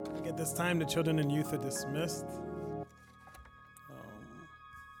At this time, the children and youth are dismissed.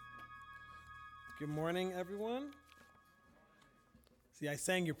 Good morning, everyone. See, I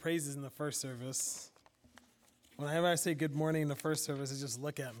sang your praises in the first service. Whenever I say good morning in the first service, they just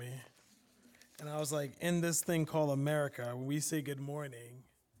look at me. And I was like, in this thing called America, when we say good morning,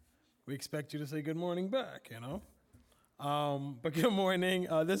 we expect you to say good morning back, you know? But good morning.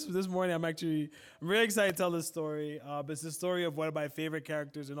 This morning, I'm very excited to tell this story. It's the story of one of my favorite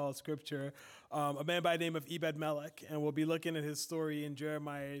characters in all of Scripture, a man by the name of Ebed-Melech, and we'll be looking at his story in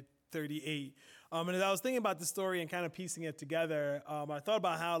Jeremiah 38. And as I was thinking about the story and kind of piecing it together, I thought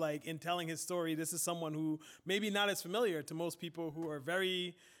about how, like, in telling his story, this is someone who maybe not as familiar to most people who are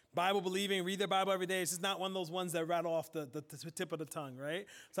very Bible believing, read their Bible every day. It's just not one of those ones that rattle off the tip of the tongue, right?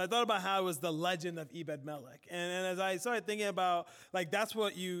 So I thought about how it was the legend of Ebed-Melech. And as I started thinking about, like, that's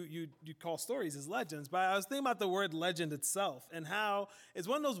what you call stories, is legends. But I was thinking about the word legend itself and how it's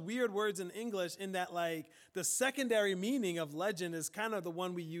one of those weird words in English in that, like, the secondary meaning of legend is kind of the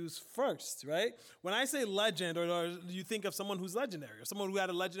one we use first, right? When I say legend, or you think of someone who's legendary or someone who had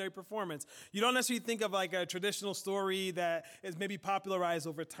a legendary performance, you don't necessarily think of, like, a traditional story that is maybe popularized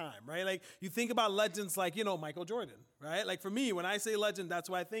over time. Right? Like, you think about legends like, Michael Jordan, right? Like, for me, when I say legend, that's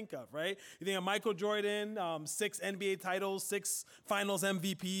what I think of, right? You think of Michael Jordan, 6 NBA titles, 6 finals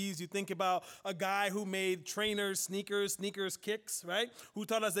MVPs. You think about a guy who made trainers, sneakers kicks, right? Who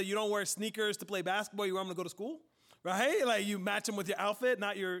taught us that you don't wear sneakers to play basketball, you wear them to go to school. Right? Like, you match them with your outfit,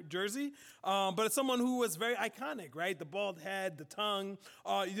 not your jersey. But it's someone who was very iconic, right? The bald head, the tongue.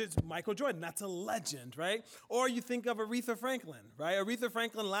 It's Michael Jordan. That's a legend, right? Or you think of Aretha Franklin, right? Aretha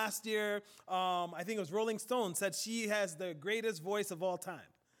Franklin last year, I think it was Rolling Stone, said she has the greatest voice of all time.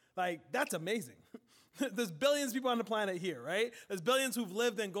 Like, that's amazing. There's billions of people on the planet here, right? There's billions who've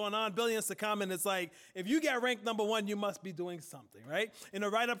lived and gone on, billions to come, and it's like, if you get ranked number one, you must be doing something, right? In a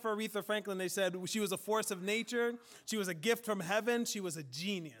write-up for Aretha Franklin, they said she was a force of nature, she was a gift from heaven, she was a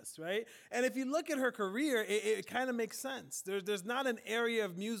genius, right? And if you look at her career, it kind of makes sense. There's not an area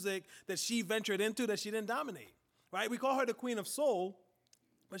of music that she ventured into that she didn't dominate, right? We call her the Queen of Soul,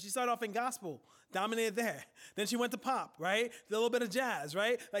 but she started off in gospel, dominated there. Then she went to pop, right? A little bit of jazz,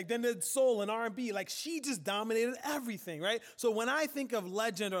 right? Like, then the soul and R&B. Like, she just dominated everything, right? So when I think of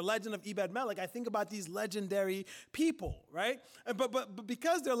legend or legend of Ebed-Melech, I think about these legendary people, right? But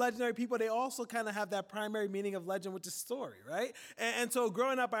because they're legendary people, they also kind of have that primary meaning of legend, which is story, right? And so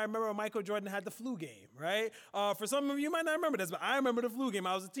growing up, I remember Michael Jordan had the flu game, right? For some of you might not remember this, but I remember the flu game.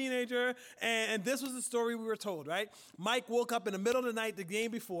 I was a teenager, and this was the story we were told, right? Mike woke up in the middle of the night the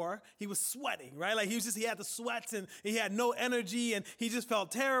game before. He was sweating, right? Like, he had the sweats and he had no energy and he just felt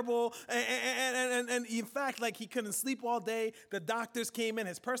terrible. And in fact, like, he couldn't sleep all day. The doctors came in,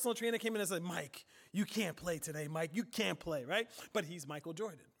 his personal trainer came in and said, Mike, you can't play today, Mike. You can't play, right? But he's Michael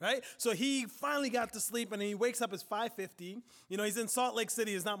Jordan, right? So he finally got to sleep and he wakes up at 5:50. He's in Salt Lake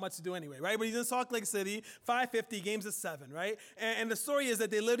City. There's not much to do anyway, right? But he's in Salt Lake City, 5:50, game's at 7, right? And the story is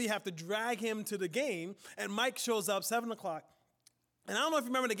that they literally have to drag him to the game, and Mike shows up 7 o'clock. And I don't know if you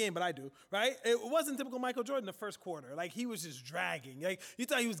remember the game, but I do, right? It wasn't typical Michael Jordan the first quarter. Like, he was just dragging. Like, you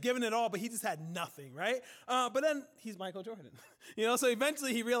thought he was giving it all, but he just had nothing, right? But then he's Michael Jordan. So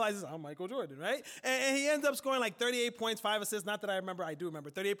eventually he realizes, I'm Michael Jordan, right? And he ends up scoring like 38 points, 5 assists. Not that I do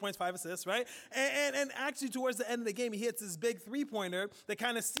remember. 38 points, 5 assists, right? And actually towards the end of the game, he hits this big three-pointer that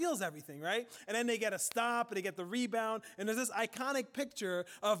kind of seals everything, right? And then they get a stop, and they get the rebound. And there's this iconic picture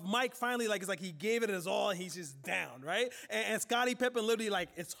of Mike finally, like, it's like he gave it his all, and he's just down, right? And Scottie Pippen literally, like,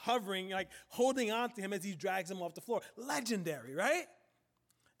 it's hovering, like, holding on to him as he drags him off the floor. Legendary, right?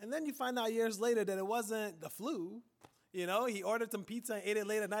 And then you find out years later that it wasn't the flu. He ordered some pizza and ate it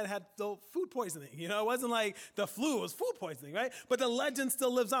late at night and had food poisoning. It wasn't like the flu, it was food poisoning, right? But the legend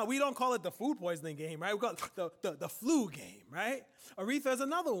still lives on. We don't call it the food poisoning game, right? We call it the flu game, right? Aretha is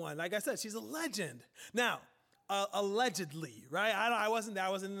another one. Like I said, she's a legend. Now, allegedly, right? I wasn't there. I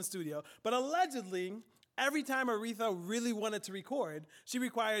wasn't in the studio. But allegedly, every time Aretha really wanted to record, she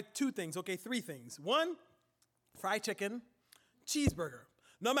required 2 things, 3 things. 1, fried chicken, cheeseburger.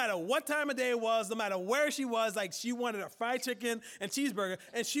 No matter what time of day it was, no matter where she was, like, she wanted a fried chicken and cheeseburger,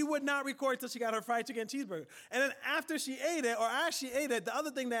 and she would not record till she got her fried chicken and cheeseburger. And then after she ate it, or as she ate it, the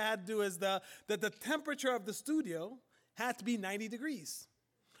other thing that I had to do is the temperature of the studio had to be 90 degrees.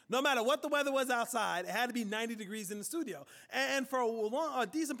 No matter what the weather was outside, it had to be 90 degrees in the studio. And for a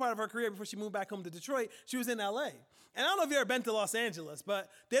decent part of her career before she moved back home to Detroit, she was in LA. And I don't know if you've ever been to Los Angeles, but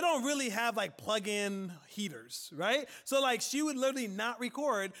they don't really have like plug-in heaters, right? So like she would literally not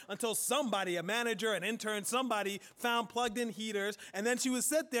record until somebody, a manager, an intern, somebody found plugged-in heaters. And then she would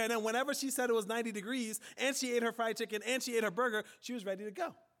sit there, and then whenever she said it was 90 degrees and she ate her fried chicken and she ate her burger, she was ready to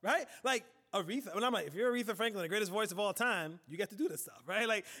go. right? Like Aretha. And I'm like, if you're Aretha Franklin, the greatest voice of all time, you get to do this stuff, right?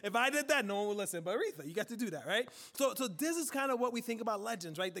 Like if I did that, no one would listen. But Aretha, you get to do that, right? So this is kind of what we think about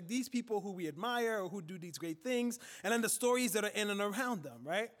legends, right? Like these people who we admire or who do these great things, and then the stories that are in and around them,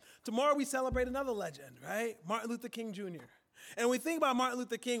 right? Tomorrow we celebrate another legend, right? Martin Luther King Jr. And when we think about Martin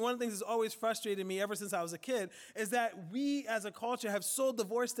Luther King, one of the things that's always frustrated me ever since I was a kid is that we as a culture have so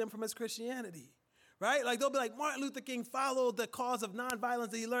divorced him from his Christianity, right? Like they'll be like, Martin Luther King followed the cause of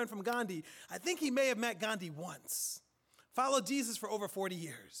nonviolence that he learned from Gandhi. I think he may have met Gandhi once. Followed Jesus for over 40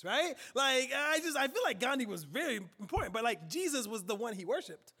 years, right? Like I feel like Gandhi was very important, but like Jesus was the one he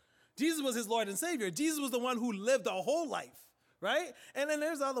worshiped. Jesus was his Lord and Savior. Jesus was the one who lived a whole life, right? And then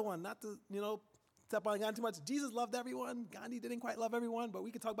there's the other one, not to, step on Gandhi too much. Jesus loved everyone. Gandhi didn't quite love everyone, but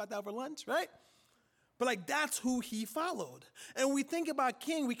we could talk about that over lunch, right? But like that's who he followed. And when we think about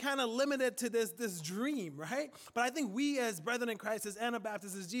King, we kind of limit it to this dream, right? But I think we as brethren in Christ, as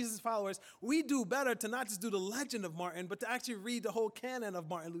Anabaptists, as Jesus followers, we do better to not just do the legend of Martin, but to actually read the whole canon of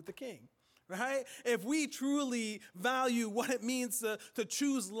Martin Luther King. Right? If we truly value what it means to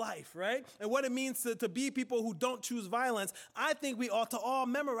choose life, right? And what it means to be people who don't choose violence, I think we ought to all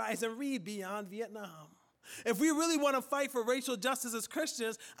memorize and read Beyond Vietnam. If we really want to fight for racial justice as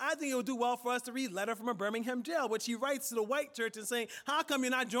Christians, I think it would do well for us to read Letter from a Birmingham Jail, which he writes to the white church and saying, how come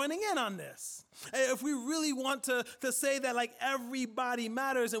you're not joining in on this? If we really want to say that like everybody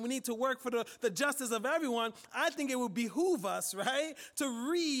matters and we need to work for the justice of everyone, I think it would behoove us, right, to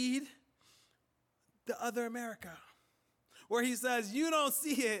read The Other America, where he says, you don't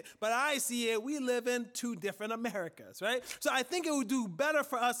see it, but I see it. We live in two different Americas, right? So I think it would do better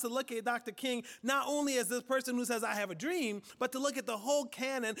for us to look at Dr. King not only as this person who says, I have a dream, but to look at the whole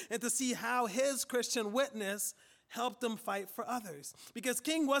canon and to see how his Christian witness helped him fight for others. Because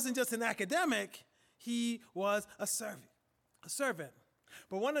King wasn't just an academic, he was a servant.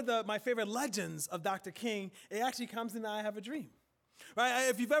 But one of my favorite legends of Dr. King, it actually comes in I Have a Dream. Right?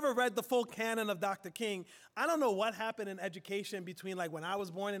 If you've ever read the full canon of Dr. King, I don't know what happened in education between like when I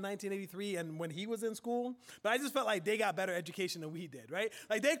was born in 1983 and when he was in school, but I just felt like they got better education than we did, right?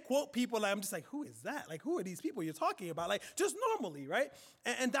 Like they quote people like, I'm just like, who is that? Like, who are these people you're talking about? Like, just normally, right?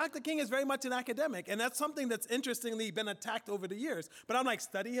 And Dr. King is very much an academic, and that's something that's interestingly been attacked over the years. But I'm like,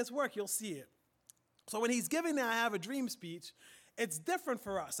 study his work, you'll see it. So when he's giving the I Have a Dream speech, it's different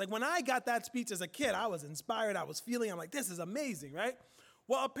for us. Like when I got that speech as a kid, I was inspired, I was feeling, I'm like, this is amazing, right?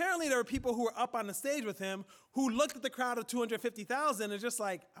 Well, apparently there were people who were up on the stage with him who looked at the crowd of 250,000 and just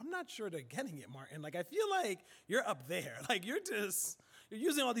like, I'm not sure they're getting it, Martin. Like, I feel like you're up there. Like, you're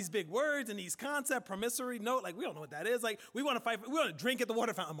using all these big words and these concepts, promissory note, like we don't know what that is. Like we want to fight, we want to drink at the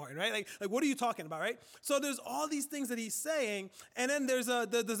water fountain, Martin, right? Like what are you talking about, right? So there's all these things that he's saying, and then there's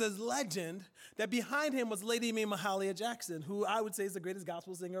this legend that behind him was a lady named Mahalia Jackson, who I would say is the greatest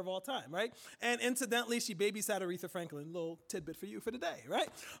gospel singer of all time, right? And incidentally, she babysat Aretha Franklin. Little tidbit for you for today, right?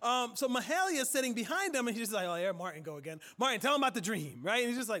 So Mahalia is sitting behind him, and he's just like, oh, there Martin go again. Martin, tell him about the dream, right? And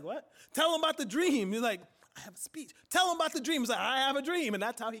he's just like, what? Tell him about the dream. He's like, I have a speech. Tell him about the dream. He's like, I have a dream. And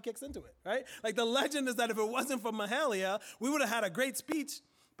that's how he kicks into it, right? Like the legend is that if it wasn't for Mahalia, we would have had a great speech,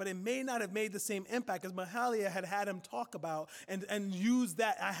 but it may not have made the same impact as Mahalia had him talk about and use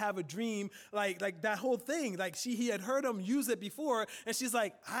that I have a dream, like that whole thing. Like he had heard him use it before, and she's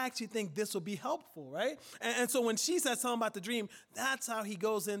like, I actually think this will be helpful, right? And so when she says something about the dream, that's how he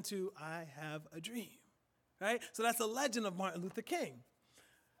goes into I have a dream, right? So that's the legend of Martin Luther King.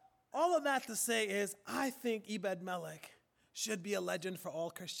 All of that to say is, I think Ebed Melech should be a legend for all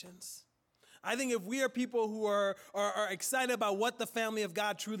Christians. I think if we are people who are excited about what the family of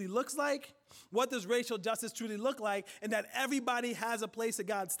God truly looks like, what does racial justice truly look like, and that everybody has a place at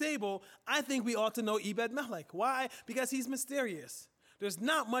God's table, I think we ought to know Ebed Melech. Why? Because he's mysterious. There's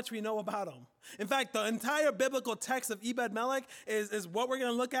not much we know about him. In fact, the entire biblical text of Ebed Melech is what we're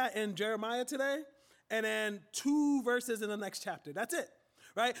going to look at in Jeremiah today, and then 2 verses in the next chapter. That's it.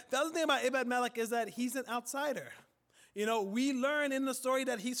 Right? The other thing about Ebed Melech is that he's an outsider. You know, we learn in the story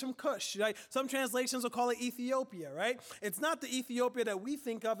that he's from Cush, right? Some translations will call it Ethiopia, right? It's not the Ethiopia that we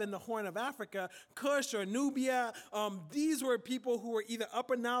think of in the Horn of Africa. Cush or Nubia, these were people who were either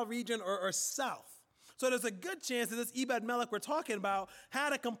Upper Nile region or south. So there's a good chance that this Ebed Melech we're talking about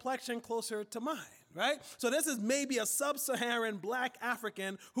had a complexion closer to mine, right? So this is maybe a sub-Saharan black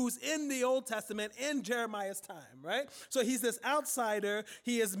African who's in the Old Testament in Jeremiah's time, right? So he's this outsider,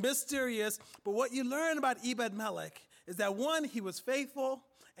 he is mysterious, but what you learn about Ebed Melech is that 1, he was faithful,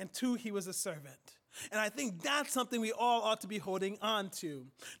 and 2, he was a servant. And I think that's something we all ought to be holding on to.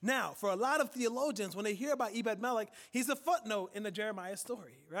 Now, for a lot of theologians, when they hear about Ebed Melech, he's a footnote in the Jeremiah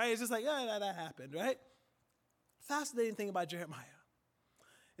story, right? It's just like, yeah, that happened, right? Fascinating thing about Jeremiah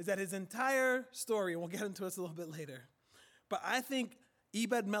is that his entire story, and we'll get into this a little bit later, but I think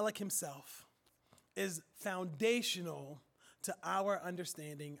Ebed-Melech himself is foundational to our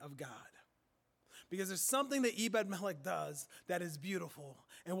understanding of God. Because there's something that Ebed-Melech does that is beautiful,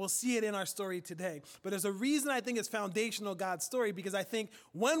 and we'll see it in our story today. But there's a reason I think it's foundational God's story, because I think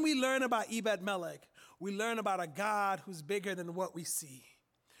when we learn about Ebed-Melech, we learn about a God who's bigger than what we see.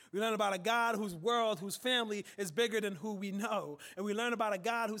 We learn about a God whose world, whose family is bigger than who we know. And we learn about a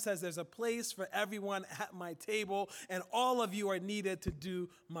God who says there's a place for everyone at my table, and all of you are needed to do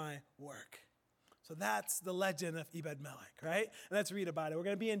my work. So that's the legend of Ebed-Melech, right? And let's read about it. We're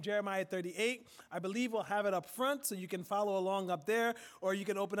going to be in Jeremiah 38. I believe we'll have it up front so you can follow along up there, or you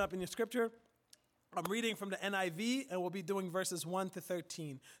can open up in your scripture. I'm reading from the NIV, and we'll be doing verses 1 to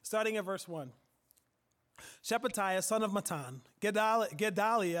 13. Starting at verse 1. Shephatiah, son of Matan,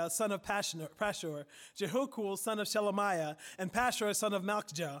 Gedaliah, son of Pashur, Jehukul, son of Shelemiah, and Pashur, son of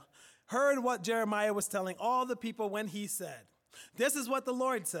Malchijah, heard what Jeremiah was telling all the people when he said, "This is what the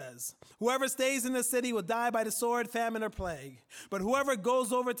Lord says. Whoever stays in the city will die by the sword, famine, or plague. But whoever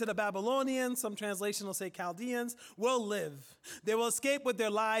goes over to the Babylonians, some translation will say Chaldeans, will live. They will escape with their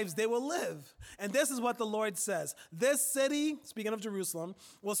lives. They will live. And this is what the Lord says. This city," speaking of Jerusalem,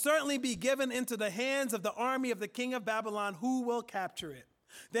 "will certainly be given into the hands of the army of the king of Babylon, who will capture it."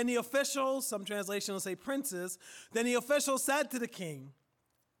 Then the officials, some translation will say princes, then the officials said to the king,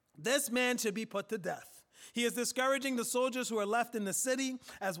 "This man should be put to death. He is discouraging the soldiers who are left in the city,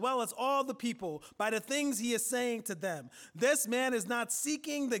 as well as all the people, by the things he is saying to them. This man is not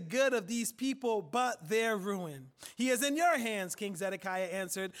seeking the good of these people, but their ruin. He is in your hands," King Zedekiah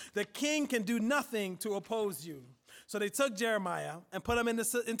answered. "The king can do nothing to oppose you." So they took Jeremiah and put him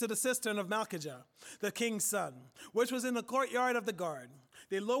into the cistern of Malchijah, the king's son, which was in the courtyard of the guard.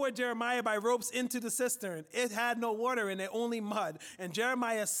 They lowered Jeremiah by ropes into the cistern. It had no water in it, only mud, and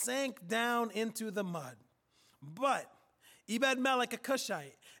Jeremiah sank down into the mud. But Ebed-Melech, a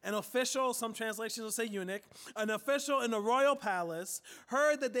Cushite, an official, some translations will say eunuch, an official in the royal palace,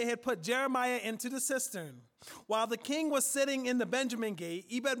 heard that they had put Jeremiah into the cistern. While the king was sitting in the Benjamin gate,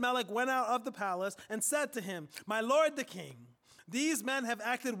 Ebed-Melech went out of the palace and said to him, "My lord the king, these men have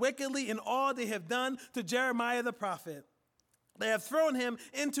acted wickedly in all they have done to Jeremiah the prophet. They have thrown him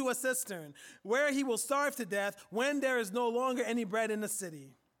into a cistern, where he will starve to death when there is no longer any bread in the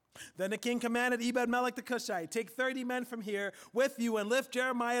city." Then the king commanded Ebed-Melech the Cushite, "Take 30 men from here with you and lift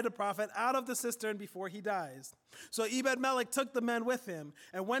Jeremiah the prophet out of the cistern before he dies." So Ebed-Melech took the men with him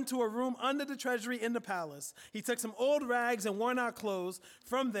and went to a room under the treasury in the palace. He took some old rags and worn out clothes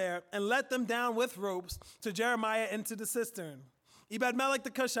from there and let them down with ropes to Jeremiah into the cistern. Ebed-Melech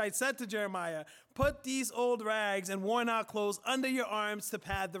the Cushite said to Jeremiah, "Put these old rags and worn out clothes under your arms to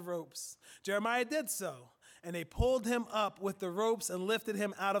pad the ropes." Jeremiah did so. And they pulled him up with the ropes and lifted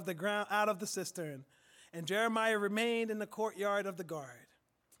him out of the ground, out of the cistern. And Jeremiah remained in the courtyard of the guard.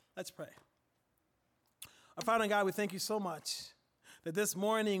 Let's pray. Our Father and God, we thank you so much that this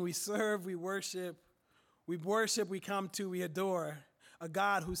morning we serve, we worship, we come to, we adore a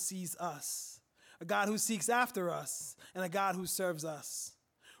God who sees us, a God who seeks after us, and a God who serves us.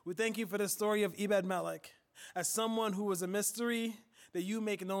 We thank you for the story of Ebed-Melech as someone who was a mystery that you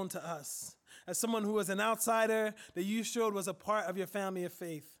make known to us. As someone who was an outsider that you showed was a part of your family of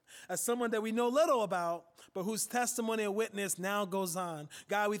faith. As someone that we know little about, but whose testimony and witness now goes on.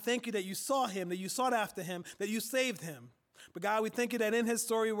 God, we thank you that you saw him, that you sought after him, that you saved him. But God, we thank you that in his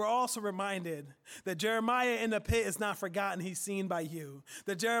story, we're also reminded that Jeremiah in the pit is not forgotten, he's seen by you.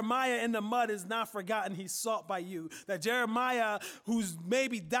 That Jeremiah in the mud is not forgotten, he's sought by you. That Jeremiah, who's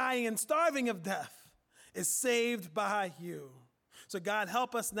maybe dying and starving of death, is saved by you. So God,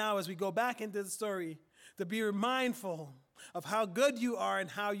 help us now as we go back into the story to be mindful of how good you are and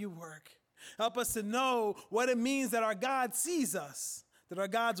how you work. Help us to know what it means that our God sees us, that our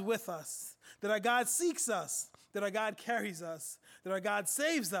God's with us, that our God seeks us, that our God carries us, that our God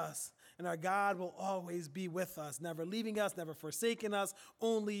saves us, and our God will always be with us, never leaving us, never forsaking us,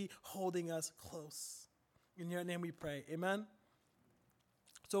 only holding us close. In your name we pray. Amen.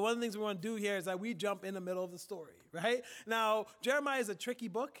 So one of the things we want to do here is that we jump in the middle of the story, right? Now, Jeremiah is a tricky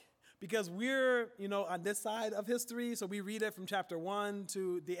book because we're, on this side of history, so we read it from chapter 1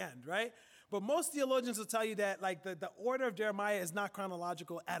 to the end, right? But most theologians will tell you that, the order of Jeremiah is not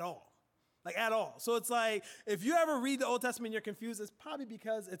chronological at all. At all. So it's if you ever read the Old Testament and you're confused, it's probably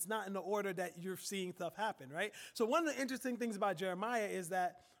because it's not in the order that you're seeing stuff happen, right? So one of the interesting things about Jeremiah is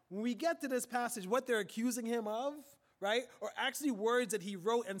that when we get to this passage, what they're accusing him of, right? Or actually words that he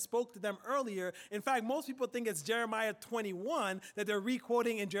wrote and spoke to them earlier. In fact, most people think it's Jeremiah 21 that they're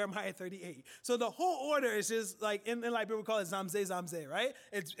re-quoting in Jeremiah 38. So the whole order is just like, in Liberia we call it zamze, zamze, right?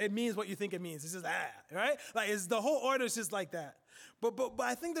 It means what you think it means. It's just right? Like the whole order is just like that. But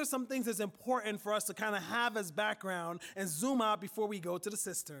I think there's some things that's important for us to kind of have as background and zoom out before we go to the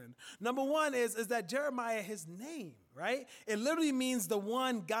cistern. Number one is that Jeremiah, his name, right? It literally means the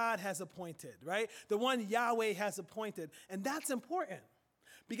one God has appointed, right? The one Yahweh has appointed. And that's important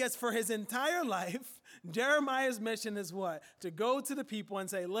because for his entire life, Jeremiah's mission is what? To go to the people and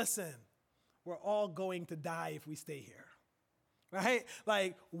say, listen, we're all going to die if we stay here, right?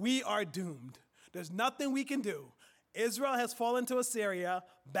 Like we are doomed. There's nothing we can do. Israel has fallen to Assyria.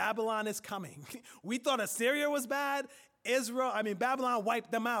 Babylon is coming. We thought Assyria was bad. Babylon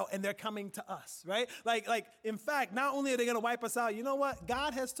wiped them out and they're coming to us, right? Like, in fact, not only are they going to wipe us out, you know what?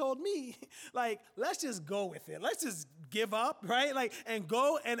 God has told me, like, let's just go with it. Let's just give up, right? Like, and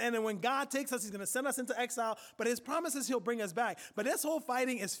go. And then when God takes us, he's going to send us into exile, but his promise is he'll bring us back. But this whole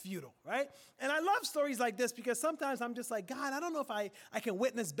fighting is futile, right? And I love stories like this because sometimes I'm just like, God, I don't know if I can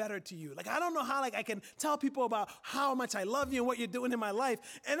witness better to you. Like, I don't know how, like, I can tell people about how much I love you and what you're doing in my life.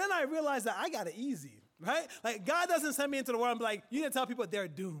 And then I realize that I got it easy. Right? Like God doesn't send me into the world and be like, you need to tell people they're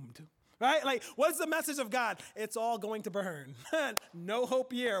doomed. Right? Like, what's the message of God? It's all going to burn. No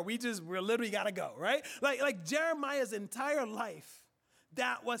hope here. We're literally got to go. Right? Like Jeremiah's entire life,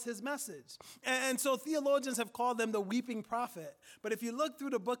 that was his message. And so theologians have called him the weeping prophet. But if you look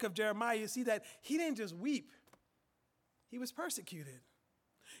through the book of Jeremiah, you see that he didn't just weep. He was persecuted.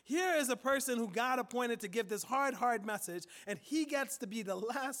 Here is a person who God appointed to give this hard message, and he gets to be the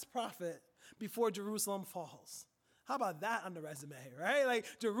last prophet before Jerusalem falls. How about that on the resume, right? Like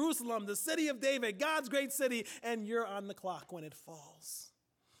Jerusalem, the city of David, God's great city, and you're on the clock when it falls.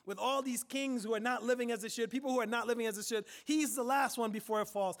 With all these kings who are not living as they should, people who are not living as they should, he's the last one before it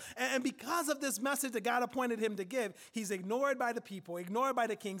falls. And because of this message that God appointed him to give, he's ignored by the people, ignored by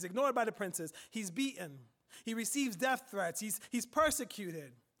the kings, ignored by the princes. He's beaten. He receives death threats. He's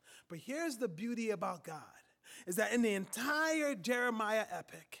persecuted. But here's the beauty about God, is that in the entire Jeremiah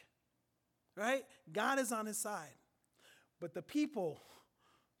epic, right? God is on his side. But the people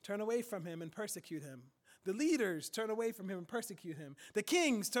turn away from him and persecute him. The leaders turn away from him and persecute him. The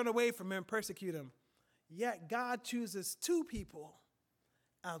kings turn away from him and persecute him. Yet God chooses two people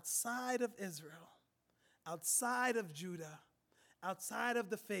outside of Israel, outside of Judah, outside of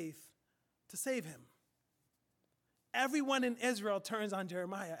the faith to save him. Everyone in Israel turns on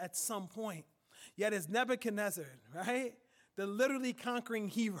Jeremiah at some point. Yet it's Nebuchadnezzar, right? The literally conquering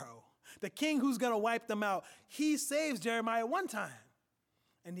hero. The king who's going to wipe them out, he saves Jeremiah one time.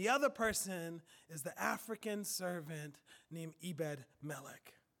 And the other person is the African servant named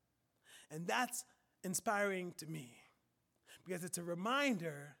Ebed-Melech. And that's inspiring to me because it's a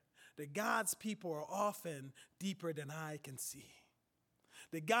reminder that God's people are often deeper than I can see.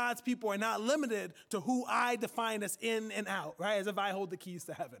 That God's people are not limited to who I define as in and out, right? As if I hold the keys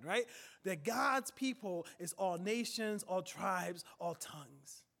to heaven, right? That God's people is all nations, all tribes, all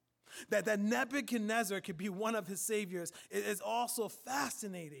tongues. That Nebuchadnezzar could be one of his saviors is also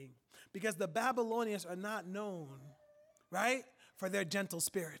fascinating because the Babylonians are not known, right, for their gentle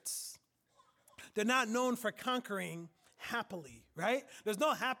spirits. They're not known for conquering happily, right? There's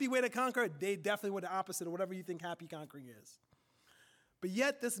no happy way to conquer. They definitely were the opposite of whatever you think happy conquering is. But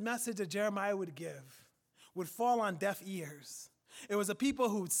yet this message that Jeremiah would give would fall on deaf ears. It was a people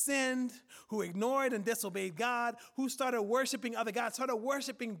who sinned, who ignored and disobeyed God, who started worshiping other gods, started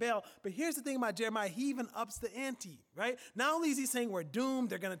worshiping Baal. But here's the thing about Jeremiah, he even ups the ante, right? Not only is he saying we're doomed,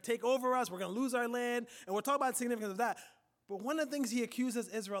 they're going to take over us, we're going to lose our land, and we'll talk about the significance of that. But one of the things he accuses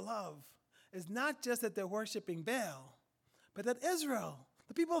Israel of is not just that they're worshiping Baal, but that Israel,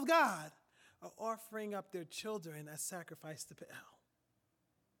 the people of God, are offering up their children as sacrifice to Baal.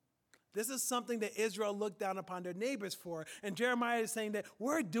 This is something that Israel looked down upon their neighbors for. And Jeremiah is saying that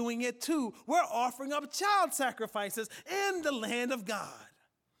we're doing it too. We're offering up child sacrifices in the land of God.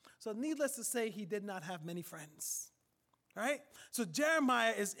 So needless to say, he did not have many friends, right? So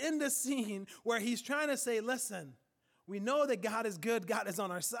Jeremiah is in this scene where he's trying to say, listen, we know that God is good. God is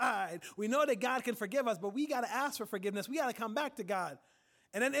on our side. We know that God can forgive us, but we got to ask for forgiveness. We got to come back to God.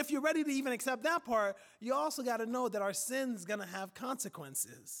 And then if you're ready to even accept that part, you also got to know that our sin's going to have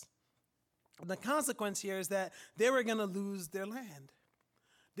consequences. The consequence here is that they were going to lose their land.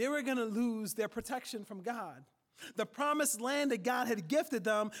 They were going to lose their protection from God. The promised land that God had gifted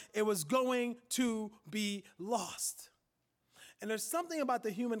them, it was going to be lost. And there's something about the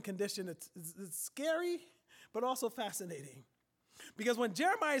human condition that's scary, but also fascinating. Because when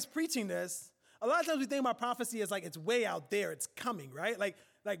Jeremiah is preaching this, A lot of times we think about prophecy as like it's way out there, it's coming, right?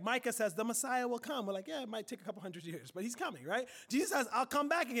 Like Micah says, the Messiah will come. We're like, yeah, it might take a couple hundred years, but he's coming, right? Jesus says, I'll come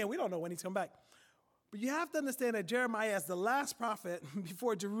back again. We don't know when he's coming back. But you have to understand that Jeremiah, as the last prophet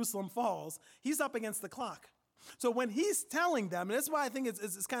before Jerusalem falls, he's up against the clock. So when he's telling them, and that's why I think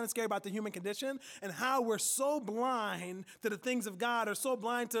it's kind of scary about the human condition and how we're so blind to the things of God or so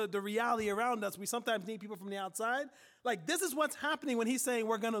blind to the reality around us, we sometimes need people from the outside. Like, this is what's happening when he's saying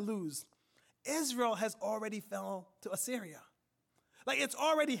we're going to lose. Israel has already fell to Assyria. Like, it's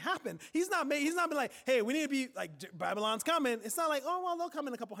already happened. He's not been like, hey, we need to be like, Babylon's coming. It's not like, oh, well, they'll come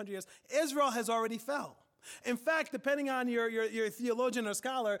in a couple hundred years. Israel has already fell. In fact, depending on your theologian or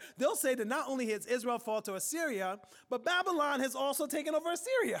scholar, they'll say that not only has Israel fall to Assyria, but Babylon has also taken over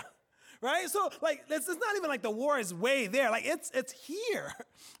Assyria. Right? So, like, it's not even like the war is way there. Like, it's here,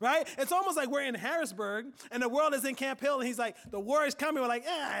 right? It's almost like we're in Harrisburg and the world is in Camp Hill and he's like, the war is coming. We're like,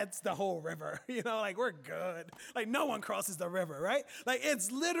 it's the whole river. Like, we're good. Like, no one crosses the river, right? Like,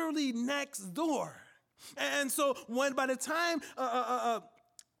 it's literally next door. And so by the time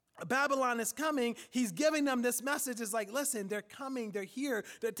Babylon is coming, he's giving them this message. It's like, listen, they're coming. They're here.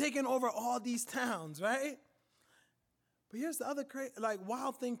 They're taking over all these towns, right? But here's the other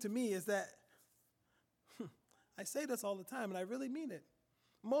wild thing to me is that I say this all the time, and I really mean it.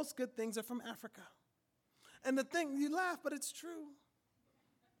 Most good things are from Africa. And the thing, you laugh, but it's true.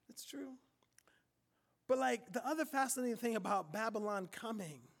 It's true. But like the other fascinating thing about Babylon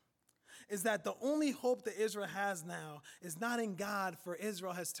coming is that the only hope that Israel has now is not in God, for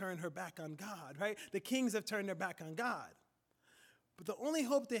Israel has turned her back on God, right? The kings have turned their back on God. But the only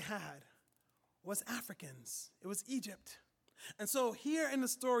hope they had was Africans. It was Egypt. And so here in the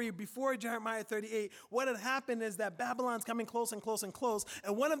story before Jeremiah 38, what had happened is that Babylon's coming close and close and close.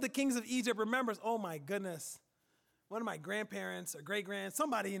 And one of the kings of Egypt remembers, oh my goodness, one of my grandparents or great-grand,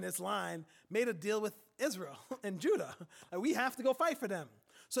 somebody in this line made a deal with Israel and Judah. Like, we have to go fight for them.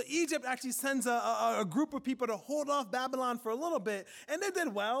 So Egypt actually sends a group of people to hold off Babylon for a little bit. And they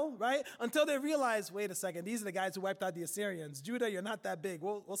did well, right? Until they realized, wait a second, these are the guys who wiped out the Assyrians. Judah, you're not that big.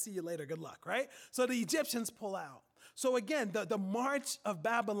 We'll see you later. Good luck, right? So the Egyptians pull out. So again, the march of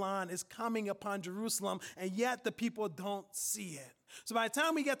Babylon is coming upon Jerusalem, and yet the people don't see it. So by the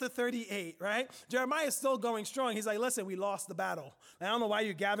time we get to 38, right, Jeremiah is still going strong. He's like, listen, we lost the battle. I don't know why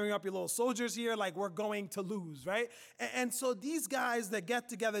you're gathering up your little soldiers here. Like, we're going to lose, right? And so these guys that get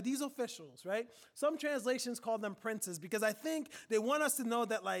together, these officials, right, some translations call them princes because I think they want us to know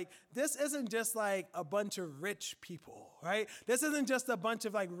that, like, this isn't just like a bunch of rich people, right? This isn't just a bunch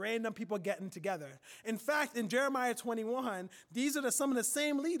of like random people getting together. In fact, in Jeremiah 21, these are some of the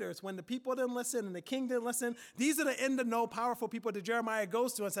same leaders. When the people didn't listen and the king didn't listen, these are the in-the-know powerful people that Jeremiah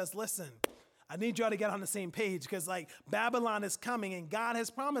goes to and says, listen, I need y'all to get on the same page because like Babylon is coming and God has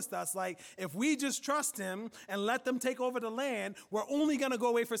promised us, like, if we just trust him and let them take over the land, we're only going to go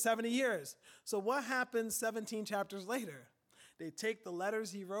away for 70 years. So what happens 17 chapters later? They take the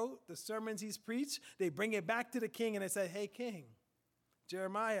letters he wrote, the sermons he's preached, they bring it back to the king and they say, hey, king,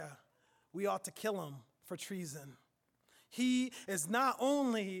 Jeremiah, we ought to kill him for treason. He is not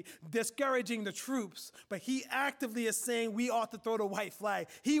only discouraging the troops, but he actively is saying we ought to throw the white flag.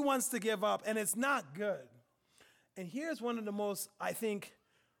 He wants to give up, and it's not good. And here's one of the most, I think,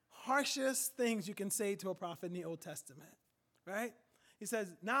 harshest things you can say to a prophet in the Old Testament, right? He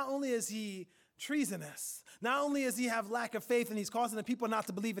says, not only is he treasonous, not only does he have lack of faith and he's causing the people not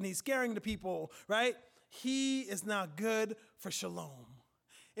to believe and he's scaring the people, right? He is not good for shalom.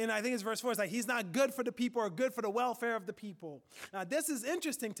 And I think it's verse 4, it's like, he's not good for the people or good for the welfare of the people. Now, this is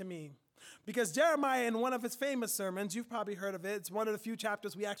interesting to me because Jeremiah, in one of his famous sermons, you've probably heard of it. It's one of the few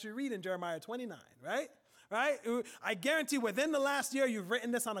chapters we actually read in Jeremiah 29, right? Right? I guarantee within the last year, you've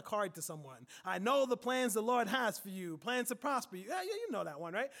written this on a card to someone. I know the plans the Lord has for you, plans to prosper you. Yeah, you know that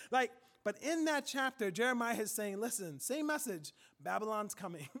one, right? Like, but in that chapter, Jeremiah is saying, listen, same message, Babylon's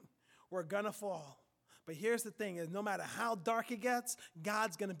coming. We're going to fall. But here's the thing, is no matter how dark it gets,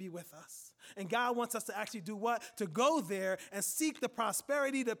 God's going to be with us. And God wants us to actually do what? To go there and seek the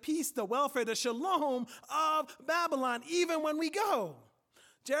prosperity, the peace, the welfare, the shalom of Babylon, even when we go.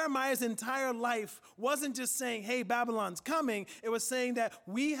 Jeremiah's entire life wasn't just saying, hey, Babylon's coming. It was saying that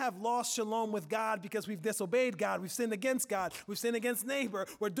we have lost shalom with God because we've disobeyed God. We've sinned against God. We've sinned against neighbor.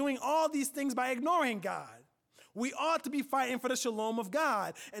 We're doing all these things by ignoring God. We ought to be fighting for the shalom of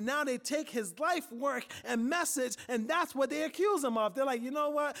God. And now they take his life work and message, and that's what they accuse him of. They're like, you know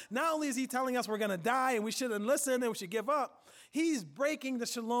what? Not only is he telling us we're going to die and we shouldn't listen and we should give up, he's breaking the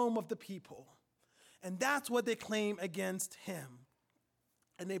shalom of the people. And that's what they claim against him.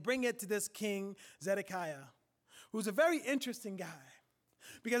 And they bring it to this king, Zedekiah, who's a very interesting guy.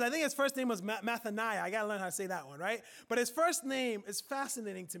 Because I think his first name was Mathaniah. I got to learn how to say that one, right? But his first name is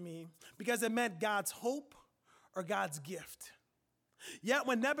fascinating to me because it meant God's hope or God's gift. Yet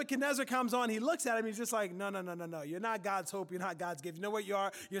when Nebuchadnezzar comes on, he looks at him, he's just like, no. You're not God's hope, you're not God's gift. You know what you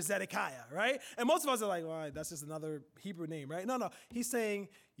are? You're Zedekiah, right? And most of us are like, well, that's just another Hebrew name, right? No. He's saying,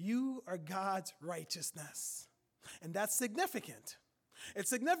 you are God's righteousness. And that's significant. It's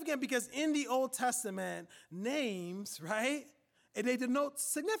significant because in the Old Testament, names, right? And they denote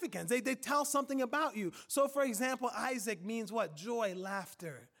significance. They tell something about you. So for example, Isaac means what? Joy,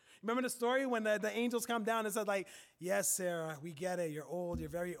 laughter. Remember the story when the angels come down and said like, yes, Sarah, we get it. You're old. You're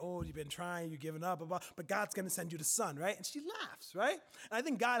very old. You've been trying. You've given up. But God's going to send you the son, right? And she laughs, right? And I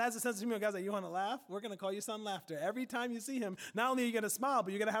think God has a sense of humor. God's like, you want to laugh? We're going to call your son laughter. Every time you see him, not only are you going to smile,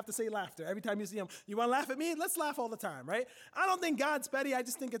 but you're going to have to say laughter. Every time you see him, you want to laugh at me? Let's laugh all the time, right? I don't think God's petty. I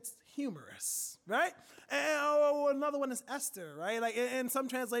just think it's humorous, right? And another one is Esther, right? Like in some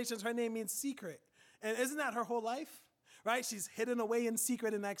translations, her name means secret. And isn't that her whole life? Right? She's hidden away in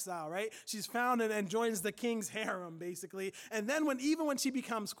secret in exile, right? She's found and joins the king's harem, basically. And then even when she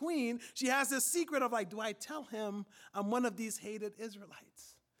becomes queen, she has this secret of like, do I tell him I'm one of these hated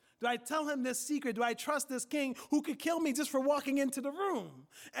Israelites? Do I tell him this secret? Do I trust this king who could kill me just for walking into the room?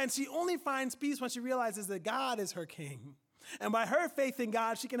 And she only finds peace when she realizes that God is her king. And by her faith in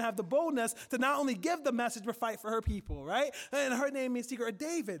God, she can have the boldness to not only give the message, but fight for her people, right? And her name means secret.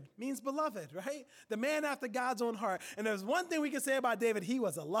 David means beloved, right? The man after God's own heart. And there's one thing we can say about David. He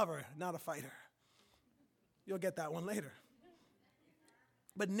was a lover, not a fighter. You'll get that one later.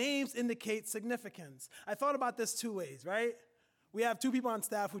 But names indicate significance. I thought about this two ways, right? We have two people on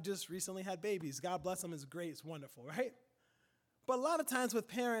staff who just recently had babies. God bless them. It's great. It's wonderful, right? But a lot of times with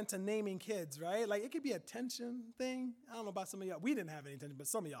parents and naming kids, right? Like it could be a tension thing. I don't know about some of y'all. We didn't have any tension, but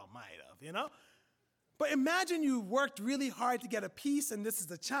some of y'all might have, you know? But imagine you worked really hard to get a piece and this is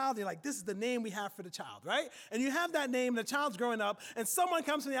the child. You're like, this is the name we have for the child, right? And you have that name, the child's growing up, and someone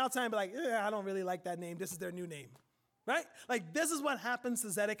comes from the outside and be like, I don't really like that name. This is their new name. Right? Like this is what happens to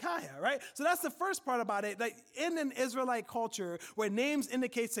Zedekiah, right? So that's the first part about it. Like in an Israelite culture where names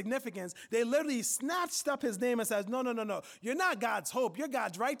indicate significance, they literally snatched up his name and says, no. You're not God's hope. You're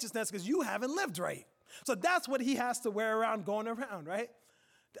God's righteousness because you haven't lived right. So that's what he has to wear around going around, right?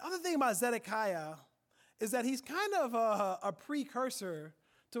 The other thing about Zedekiah is that he's kind of a precursor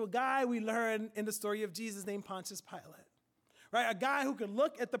to a guy we learn in the story of Jesus named Pontius Pilate, right? A guy who could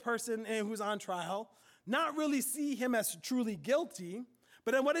look at the person who's on trial, not really see him as truly guilty,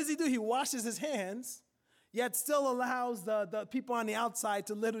 but then what does he do? He washes his hands, yet still allows the people on the outside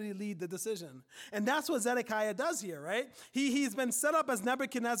to literally lead the decision. And that's what Zedekiah does here, right? He's been set up as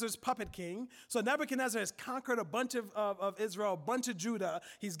Nebuchadnezzar's puppet king. So Nebuchadnezzar has conquered a bunch of Israel, a bunch of Judah.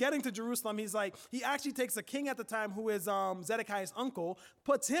 He's getting to Jerusalem. He actually takes a king at the time who is Zedekiah's uncle,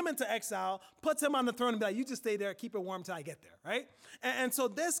 puts him into exile, puts him on the throne and be like, you just stay there, keep it warm till I get there, right? And so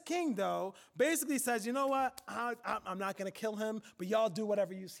this king, though, basically says, you know what? I'm not going to kill him, but y'all do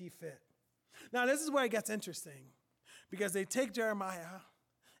whatever you see fit. Now, this is where it gets interesting because they take Jeremiah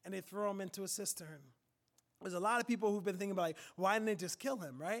and they throw him into a cistern. There's a lot of people who've been thinking about, like, why didn't they just kill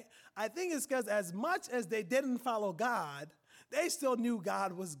him, right? I think it's because as much as they didn't follow God, they still knew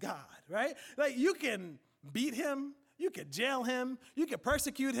God was God, right? Like, you can beat him, you could jail him, you could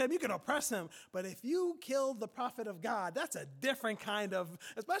persecute him, you could oppress him. But if you kill the prophet of God, that's a different kind of,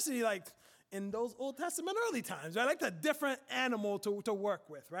 especially like in those Old Testament early times, right? Like a different animal to work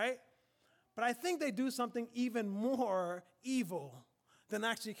with, right? But I think they do something even more evil than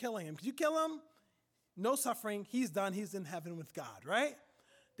actually killing him. Because you kill him, no suffering, he's done, he's in heaven with God, right?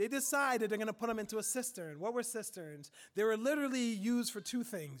 They decided they're going to put him into a cistern. What were cisterns? They were literally used for two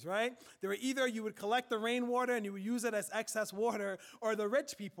things, right? They were either you would collect the rainwater and you would use it as excess water, or the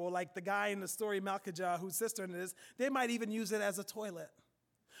rich people, like the guy in the story Malchijah, whose cistern it is, they might even use it as a toilet.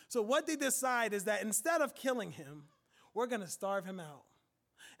 So what they decide is that instead of killing him, we're going to starve him out.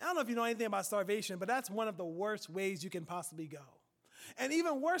 I don't know if you know anything about starvation, but that's one of the worst ways you can possibly go. And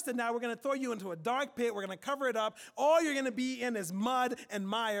even worse than that, we're going to throw you into a dark pit. We're going to cover it up. All you're going to be in is mud and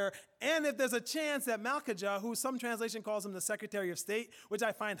mire. And if there's a chance that Malchijah, who some translation calls him the Secretary of State, which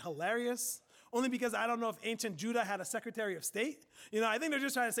I find hilarious, only because I don't know if ancient Judah had a Secretary of State. You know, I think they're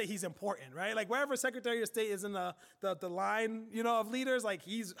just trying to say he's important, right? Like wherever Secretary of State is in the line, you know, of leaders, like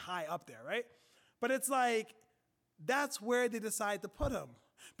he's high up there, right? But it's like, that's where they decide to put him.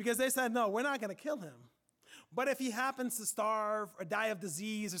 Because they said, no, we're not going to kill him. But if he happens to starve or die of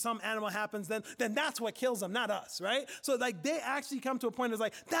disease or some animal happens, then that's what kills him, not us, right? So like they actually come to a point that's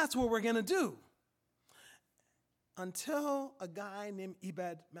like, that's what we're going to do. Until a guy named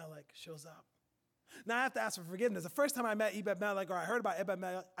Ebed Melech shows up. Now I have to ask for forgiveness. The first time I met Ebed-Melech, or I heard about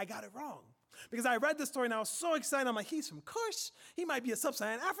Ebed-Melech, I got it wrong. Because I read the story and I was so excited. I'm like, he's from Cush. He might be a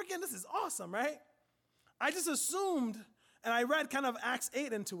sub-Saharan African. This is awesome, right? I just assumed, and I read kind of Acts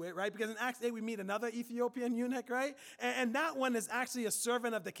 8 into it, right? Because in Acts 8, we meet another Ethiopian eunuch, right? And that one is actually a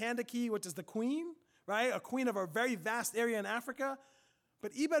servant of the Kandake, which is the queen, right? A queen of a very vast area in Africa.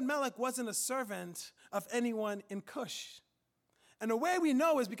 But Ebed-Melech wasn't a servant of anyone in Cush. And the way we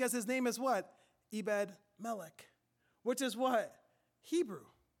know is because his name is what? Ebed-Melech, which is what? Hebrew.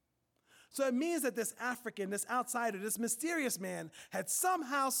 So it means that this African, this outsider, this mysterious man had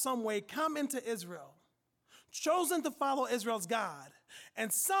somehow, some way come into Israel, chosen to follow Israel's God,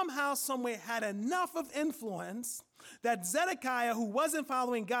 and somehow, some way had enough of influence that Zedekiah, who wasn't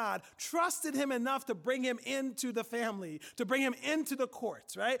following God, trusted him enough to bring him into the family, to bring him into the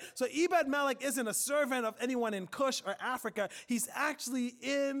courts, right? So Ebed-Melech isn't a servant of anyone in Cush or Africa. He's actually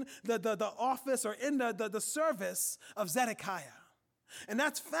in the office or in the service of Zedekiah. And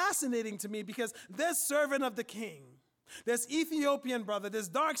that's fascinating to me because this servant of the king, this Ethiopian brother, this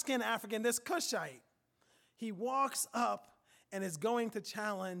dark-skinned African, this Cushite, he walks up and is going to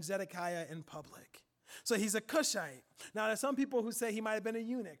challenge Zedekiah in public. So he's a Cushite. Now, there's some people who say he might have been a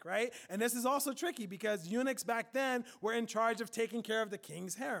eunuch, right? And this is also tricky because eunuchs back then were in charge of taking care of the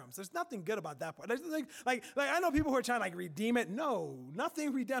king's harems. There's nothing good about that part. Like I know people who are trying to redeem it. No,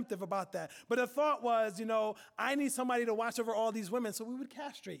 nothing redemptive about that. But the thought was, I need somebody to watch over all these women, so we would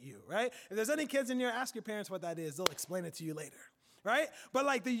castrate you, right? If there's any kids in here, ask your parents what that is. They'll explain it to you later. Right?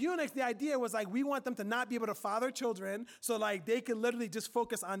 But the eunuchs, the idea was we want them to not be able to father children so they could literally just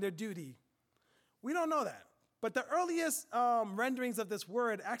focus on their duty. We don't know that. But the earliest renderings of this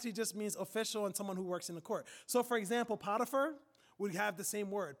word actually just means official and someone who works in the court. So for example, Potiphar would have the same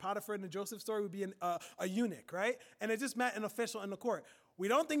word. Potiphar in the Joseph story would be a eunuch, right? And it just meant an official in the court. We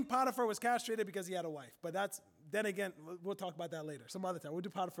don't think Potiphar was castrated because he had a wife, but then again, we'll talk about that later, some other time. We'll do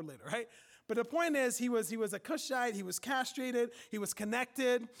Potiphar later, right? But the point is, he was a Cushite, he was castrated, he was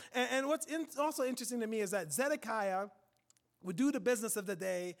connected. And what's also interesting to me is that Zedekiah would do the business of the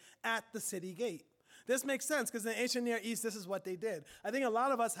day at the city gate. This makes sense because in the ancient Near East, this is what they did. I think a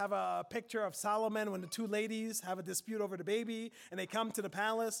lot of us have a picture of Solomon when the two ladies have a dispute over the baby and they come to the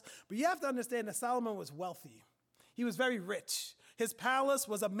palace. But you have to understand that Solomon was wealthy. He was very rich. His palace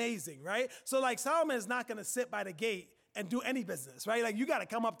was amazing, right? So Solomon is not going to sit by the gate and do any business, right? You got to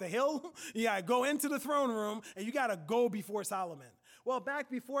come up the hill, you got to go into the throne room, and you got to go before Solomon. Well, back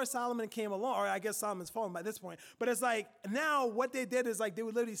before Solomon came along, or I guess Solomon's fallen by this point, but it's now what they did is they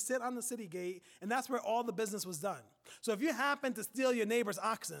would literally sit on the city gate, and that's where all the business was done. So if you happen to steal your neighbor's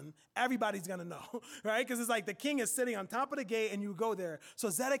oxen, everybody's going to know, right? Because it's the king is sitting on top of the gate, and you go there. So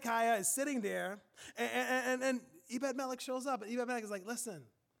Zedekiah is sitting there, and Ebed-Melech shows up, and Ebed-Melech is listen,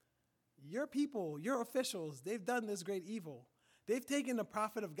 your people, your officials, they've done this great evil. They've taken the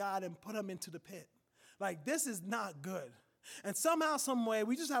prophet of God and put him into the pit. This is not good. And somehow, some way,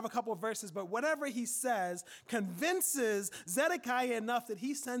 we just have a couple of verses, but whatever he says convinces Zedekiah enough that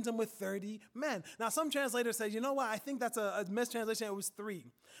he sends him with 30 men. Now, some translators say, you know what, I think that's a mistranslation, it was 3.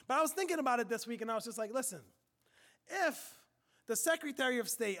 But I was thinking about it this week, and I was just listen, if the Secretary of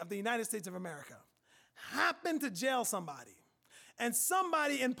State of the United States of America happened to jail somebody, and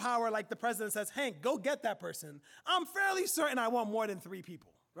somebody in power, like the president, says, Hank, go get that person, I'm fairly certain I want more than 3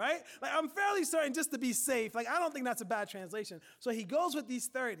 people. Right? I'm fairly certain just to be safe. I don't think that's a bad translation. So he goes with these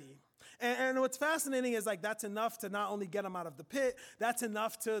 30. And what's fascinating is that's enough to not only get him out of the pit, that's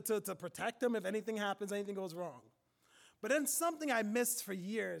enough to protect him if anything happens, anything goes wrong. But then something I missed for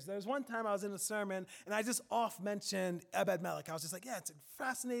years. There was one time I was in a sermon and I just off mentioned Ebed-Melech. I was just yeah, it's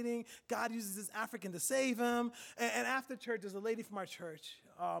fascinating. God uses this African to save him. And after church, there's a lady from our church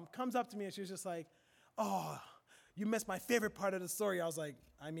comes up to me and she was just oh, you missed my favorite part of the story. I was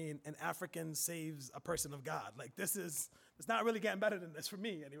an African saves a person of God. It's not really getting better than this for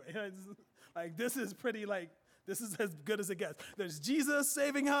me anyway. This is pretty this is as good as it gets. There's Jesus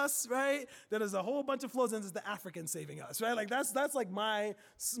saving us, right? Then there's a whole bunch of flows, and there's the African saving us, right? That's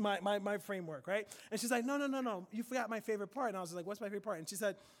my framework, right? And she's no, you forgot my favorite part. And I was what's my favorite part? And she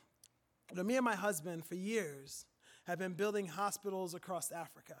said, me and my husband for years have been building hospitals across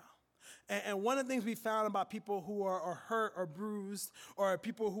Africa. And one of the things we found about people who are hurt or bruised or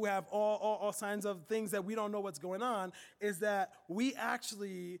people who have all signs of things that we don't know what's going on is that we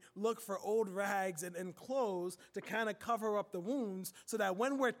actually look for old rags and clothes to kind of cover up the wounds so that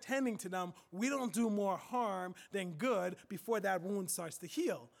when we're tending to them, we don't do more harm than good before that wound starts to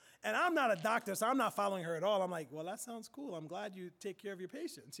heal. And I'm not a doctor, so I'm not following her at all. I'm well, that sounds cool. I'm glad you take care of your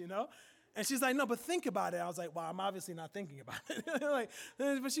patients, And she's like, no, but think about it. I was like, well, I'm obviously not thinking about it.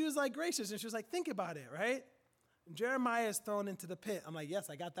 But she was like gracious, and she was like, think about it, right? And Jeremiah is thrown into the pit. I'm like, yes,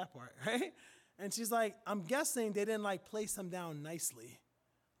 I got that part, right? And she's like, I'm guessing they didn't like place him down nicely.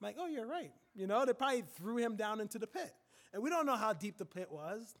 I'm like, oh, you're right. They probably threw him down into the pit. And we don't know how deep the pit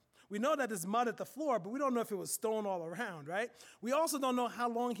was. We know that there's mud at the floor, but we don't know if it was stone all around, right? We also don't know how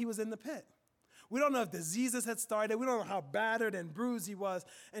long he was in the pit. We don't know if diseases had started. We don't know how battered and bruised he was.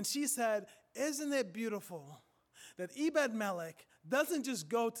 And she said, isn't it beautiful that Ebed-Melech doesn't just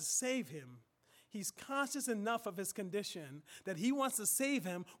go to save him. He's conscious enough of his condition that he wants to save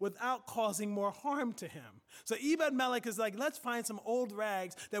him without causing more harm to him. So Ebed-Melech is like, let's find some old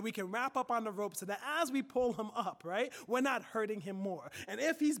rags that we can wrap up on the rope so that as we pull him up, right, we're not hurting him more. And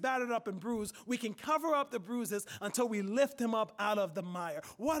if he's battered up and bruised, we can cover up the bruises until we lift him up out of the mire.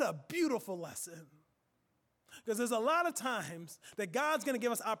 What a beautiful lesson. Because there's a lot of times that God's going to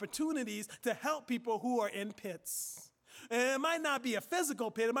give us opportunities to help people who are in pits. And it might not be a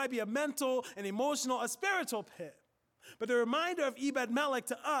physical pit. It might be a mental, an emotional, a spiritual pit. But the reminder of Ebed-Melech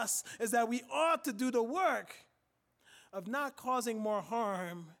to us is that we ought to do the work of not causing more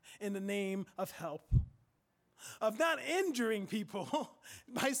harm in the name of help, of not injuring people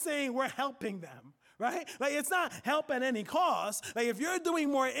by saying we're helping them, right? Like, it's not help at any cost. Like, if you're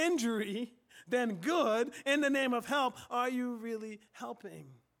doing more injury than good in the name of help, are you really helping?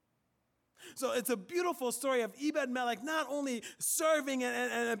 So it's a beautiful story of Ebed-Melech not only serving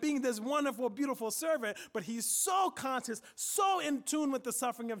and being this wonderful, beautiful servant, but he's so conscious, so in tune with the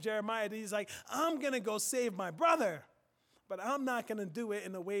suffering of Jeremiah that he's like, I'm going to go save my brother, but I'm not going to do it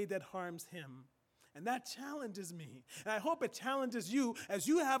in a way that harms him. And that challenges me. And I hope it challenges you as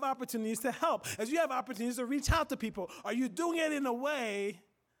you have opportunities to help, as you have opportunities to reach out to people. Are you doing it in a way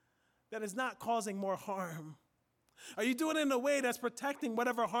that is not causing more harm? Are you doing it in a way that's protecting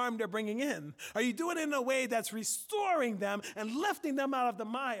whatever harm they're bringing in? Are you doing it in a way that's restoring them and lifting them out of the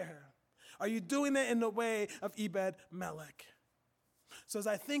mire? Are you doing it in the way of Ebed-Melech? So as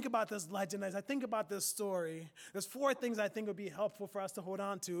I think about this legend, as I think about this story, there's 4 things I think would be helpful for us to hold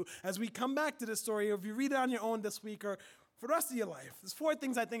on to as we come back to this story, or if you read it on your own this week or for the rest of your life. There's 4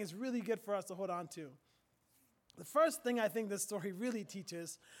 things I think is really good for us to hold on to. The first thing I think this story really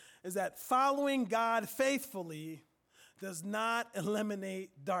teaches is that following God faithfully does not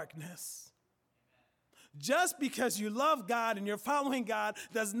eliminate darkness. Just because you love God and you're following God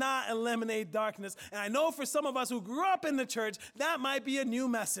does not eliminate darkness. And I know for some of us who grew up in the church, that might be a new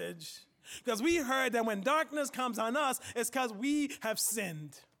message. Because we heard that when darkness comes on us, it's because we have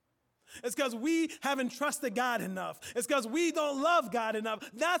sinned. It's because we haven't trusted God enough. It's because we don't love God enough.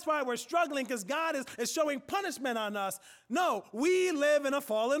 That's why we're struggling, because God is showing punishment on us. No, we live in a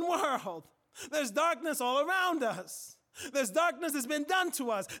fallen world. There's darkness all around us. There's darkness that's been done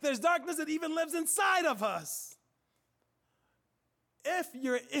to us. There's darkness that even lives inside of us. If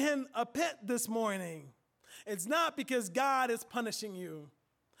you're in a pit this morning, it's not because God is punishing you.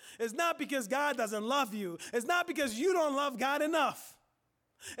 It's not because God doesn't love you. It's not because you don't love God enough.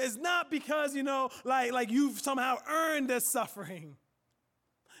 It's not because, like you've somehow earned this suffering.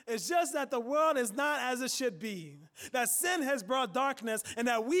 It's just that the world is not as it should be. That sin has brought darkness, and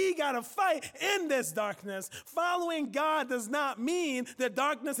that we got to fight in this darkness. Following God does not mean that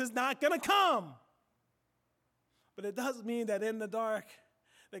darkness is not going to come. But it does mean that in the dark,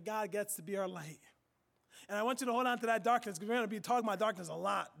 that God gets to be our light. And I want you to hold on to that darkness, because we're going to be talking about darkness a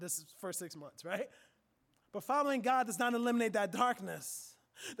lot this first 6 months, right? But following God does not eliminate that darkness.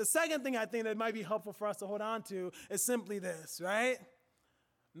 The second thing I think that might be helpful for us to hold on to is simply this, right?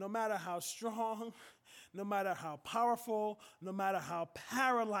 No matter how strong, no matter how powerful, no matter how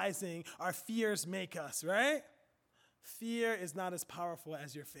paralyzing our fears make us, right? Fear is not as powerful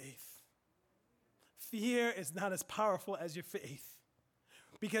as your faith. Fear is not as powerful as your faith.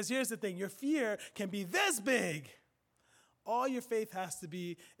 Because here's the thing, your fear can be this big. All your faith has to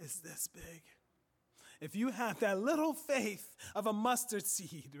be is this big. If you have that little faith of a mustard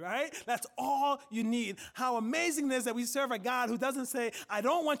seed, right? That's all you need. How amazing it is that we serve a God who doesn't say, I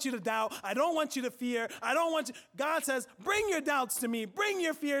don't want you to doubt. I don't want you to fear. I don't want you. God says, bring your doubts to me. Bring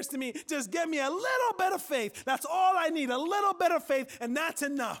your fears to me. Just give me a little bit of faith. That's all I need, a little bit of faith, and that's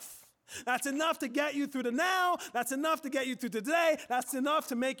enough. That's enough to get you through the now. That's enough to get you through today. That's enough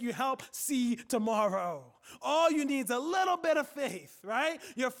to make you help see tomorrow. All you need is a little bit of faith, right?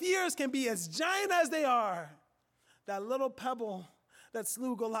 Your fears can be as giant as they are. That little pebble that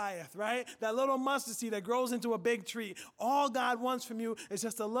slew Goliath, right? That little mustard seed that grows into a big tree. All God wants from you is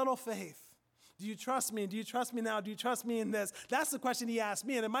just a little faith. Do you trust me? Do you trust me now? Do you trust me in this? That's the question he asked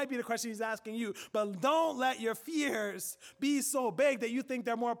me, and it might be the question he's asking you. But don't let your fears be so big that you think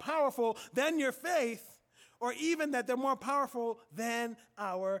they're more powerful than your faith, or even that they're more powerful than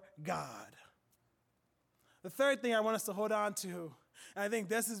our God. The third thing I want us to hold on to, and I think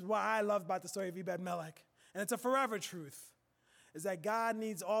this is what I love about the story of Ebed-Melech, and it's a forever truth, is that God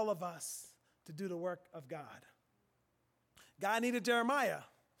needs all of us to do the work of God. God needed Jeremiah.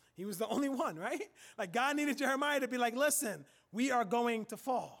 He was the only one, right? Like, God needed Jeremiah to be like, listen, we are going to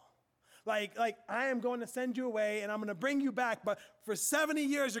fall. Like I am going to send you away and I'm going to bring you back. But for 70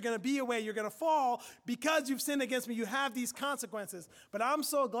 years, you're going to be away. You're going to fall because you've sinned against me. You have these consequences. But I'm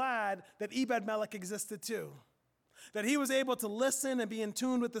so glad that Ebed-Melech existed too. That he was able to listen and be in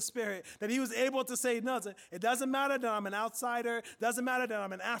tune with the Spirit. That he was able to say, no, it doesn't matter that I'm an outsider. It doesn't matter that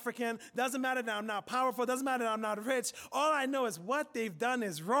I'm an African. It doesn't matter that I'm not powerful. It doesn't matter that I'm not rich. All I know is what they've done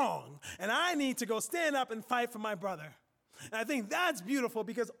is wrong. And I need to go stand up and fight for my brother. And I think that's beautiful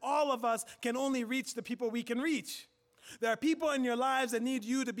because all of us can only reach the people we can reach. There are people in your lives that need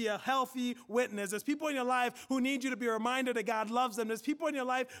you to be a healthy witness. There's people in your life who need you to be a reminder that God loves them. There's people in your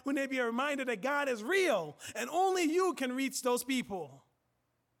life who need to be a reminder that God is real. And only you can reach those people.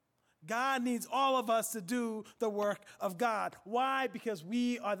 God needs all of us to do the work of God. Why? Because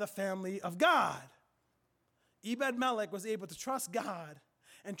we are the family of God. Ebed-Melech was able to trust God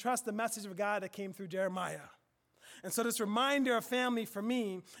and trust the message of God that came through Jeremiah. And so this reminder of family for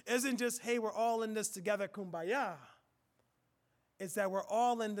me isn't just, hey, we're all in this together, kumbaya. It's that we're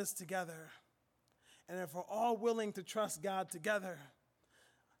all in this together. And if we're all willing to trust God together,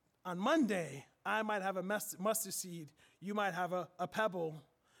 on Monday, I might have a mustard seed, you might have a pebble,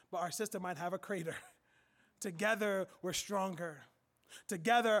 but our sister might have a crater. Together, we're stronger.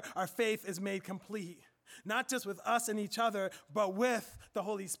 Together, our faith is made complete. Not just with us and each other, but with the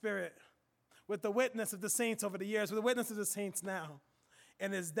Holy Spirit. With the witness of the saints over the years, with the witness of the saints now.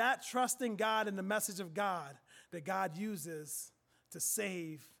 And it's that trusting God and the message of God that God uses to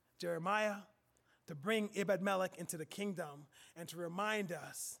save Jeremiah, to bring Ebed-Melech into the kingdom, and to remind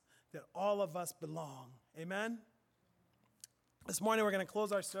us that all of us belong. Amen? This morning, we're going to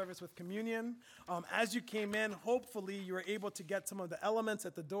close our service with communion. As you came in, hopefully you were able to get some of the elements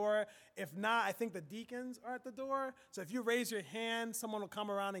at the door. If not, I think the deacons are at the door. So if you raise your hand, someone will come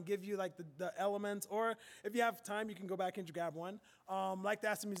around and give you like the elements. Or if you have time, you can go back and grab one. I'd like to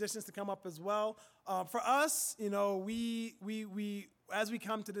ask the musicians to come up as well. For us, you know, we as we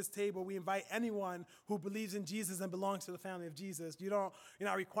come to this table, we invite anyone who believes in Jesus and belongs to the family of Jesus. You're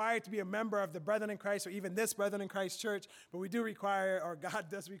not required to be a member of the Brethren in Christ or even this Brethren in Christ church, but we do require, or God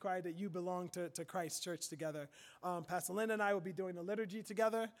does require, that you belong to Christ church together. Pastor Linda and I will be doing the liturgy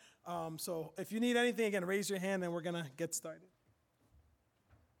together. So if you need anything, again, raise your hand and we're going to get started.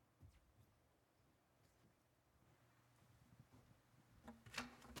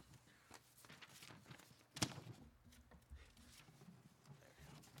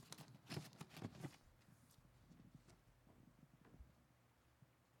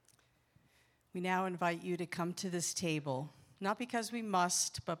 We now invite you to come to this table, not because we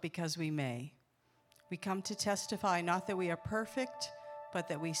must, but because we may. We come to testify not that we are perfect, but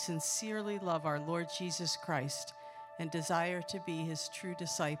that we sincerely love our Lord Jesus Christ and desire to be his true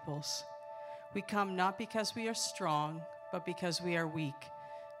disciples. We come not because we are strong, but because we are weak,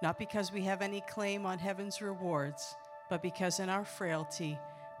 not because we have any claim on heaven's rewards, but because in our frailty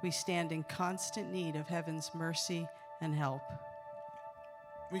we stand in constant need of heaven's mercy and help.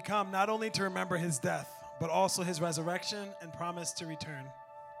 We come not only to remember his death, but also his resurrection and promise to return.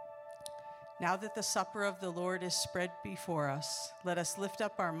 Now that the supper of the Lord is spread before us, let us lift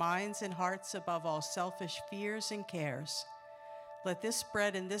up our minds and hearts above all selfish fears and cares. Let this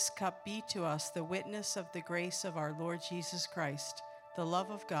bread and this cup be to us the witness of the grace of our Lord Jesus Christ, the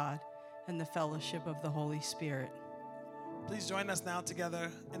love of God, and the fellowship of the Holy Spirit. Please join us now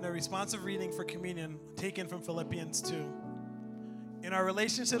together in the responsive reading for communion taken from Philippians 2. In our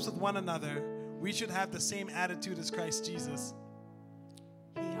relationships with one another, we should have the same attitude as Christ Jesus.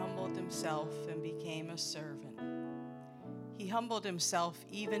 He humbled himself and became a servant. He humbled himself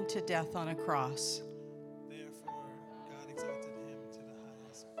even to death on a cross. Therefore, God exalted him to the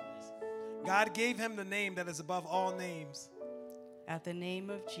highest place. God gave him the name that is above all names. At the name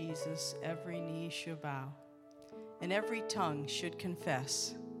of Jesus, every knee should bow, and every tongue should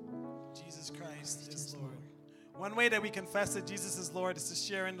confess. Jesus Christ is Lord. One way that we confess that Jesus is Lord is to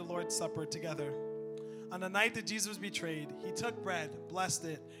share in the Lord's Supper together. On the night that Jesus was betrayed, he took bread, blessed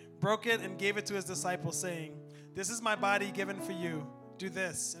it, broke it, and gave it to his disciples, saying, "This is my body given for you. Do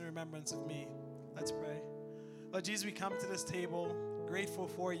this in remembrance of me." Let's pray. Lord Jesus, we come to this table grateful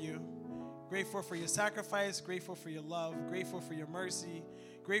for you, Grateful for your sacrifice, grateful for your love, grateful for your mercy,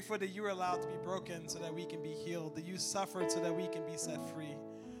 grateful that you were allowed to be broken so that we can be healed, that you suffered so that we can be set free.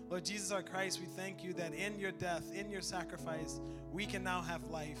 Lord Jesus our Christ, we thank you that in your death, in your sacrifice, we can now have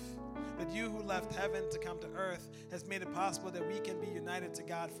life. That you who left heaven to come to earth has made it possible that we can be united to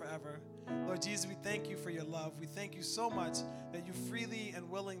God forever. Lord Jesus, we thank you for your love. We thank you so much that you freely and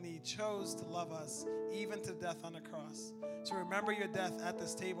willingly chose to love us, even to death on the cross. So remember your death at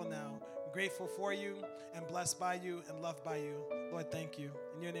this table now. I'm grateful for you and blessed by you and loved by you. Lord, thank you.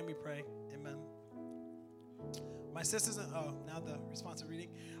 In your name we pray. Amen. My sisters and, now the responsive reading.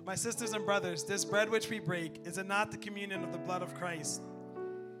 My sisters and brothers, this bread which we break, is it not the communion of the blood of Christ?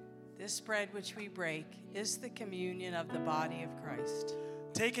 This bread which we break is the communion of the body of Christ.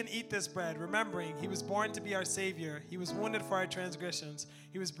 Take and eat this bread, remembering he was born to be our Savior. He was wounded for our transgressions.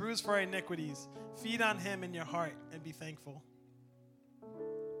 He was bruised for our iniquities. Feed on him in your heart and be thankful.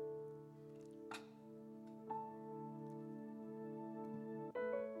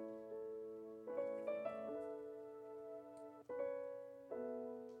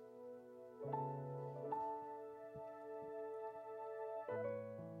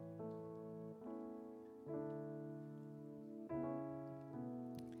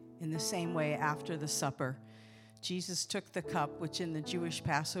 In the same way, after the supper, Jesus took the cup, which in the Jewish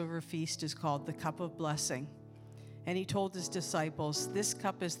Passover feast is called the cup of blessing. And he told his disciples, "This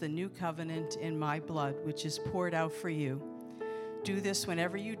cup is the new covenant in my blood, which is poured out for you. Do this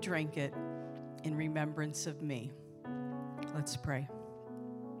whenever you drink it in remembrance of me." Let's pray.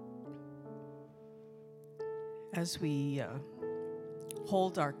 As we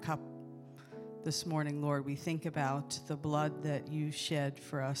hold our cup this morning, Lord, we think about the blood that you shed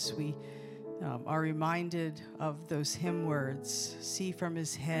for us. We are reminded of those hymn words, "See from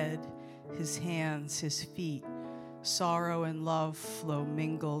his head, his hands, his feet, sorrow and love flow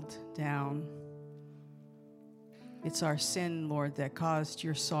mingled down." It's our sin, Lord, that caused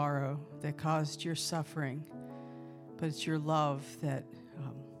your sorrow, that caused your suffering, but it's your love that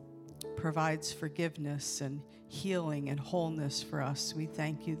provides forgiveness and healing and wholeness for us. We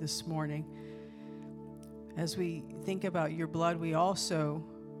thank you this morning. As we think about your blood, we also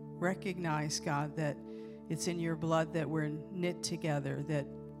recognize, God, that it's in your blood that we're knit together, that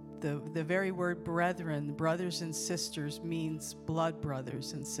the very word brethren, brothers and sisters, means blood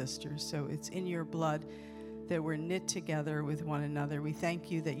brothers and sisters. So it's in your blood that we're knit together with one another. We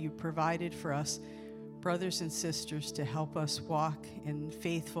thank you that you provided for us brothers and sisters to help us walk in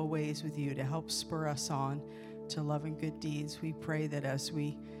faithful ways with you, to help spur us on to love and good deeds. We pray that as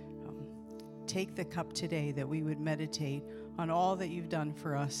we take the cup today, that we would meditate on all that you've done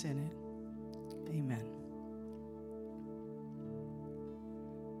for us in it. Amen.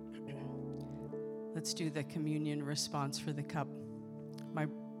 Let's do the communion response for the cup. My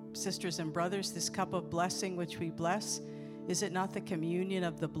sisters and brothers, this cup of blessing which we bless, is it not the communion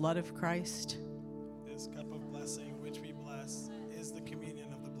of the blood of Christ? This cup of blessing which we bless is the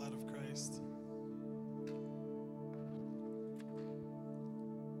communion of the blood of Christ.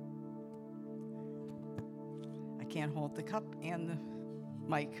 I can't hold the cup and the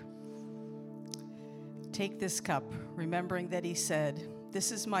mic. Take this cup, remembering that he said,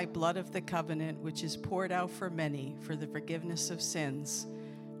 "This is my blood of the covenant, which is poured out for many for the forgiveness of sins.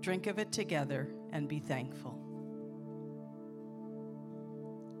 Drink of it together and be thankful."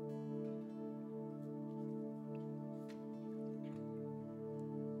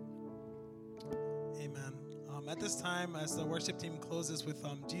 Amen. At this time, as the worship team closes with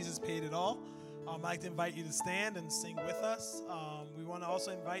Jesus Paid It All, I'd like to invite you to stand and sing with us. We want to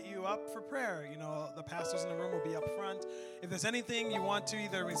also invite you up for prayer. You know, the pastors in the room will be up front. If there's anything you want to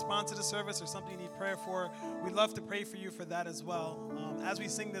either respond to the service or something you need prayer for, we'd love to pray for you for that as well. As we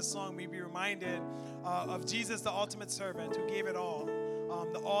sing this song, we be reminded of Jesus, the ultimate servant, who gave it all.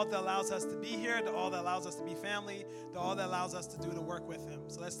 The all that allows us to be here, the all that allows us to be family, the all that allows us to do the work with him.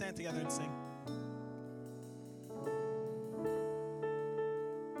 So let's stand together and sing.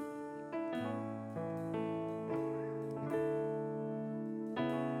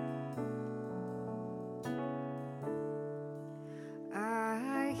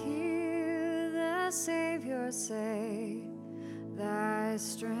 Savior say, thy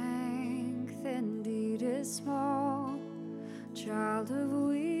strength indeed is small. Child of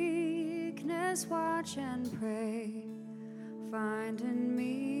weakness, watch and pray. Find in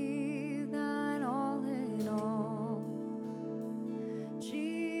me thine all in all.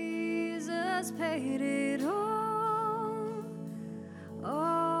 Jesus paid it all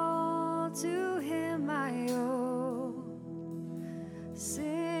to him I owe.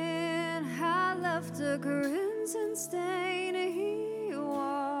 Sin had left a crimson stain, he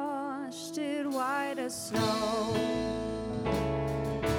washed it snow.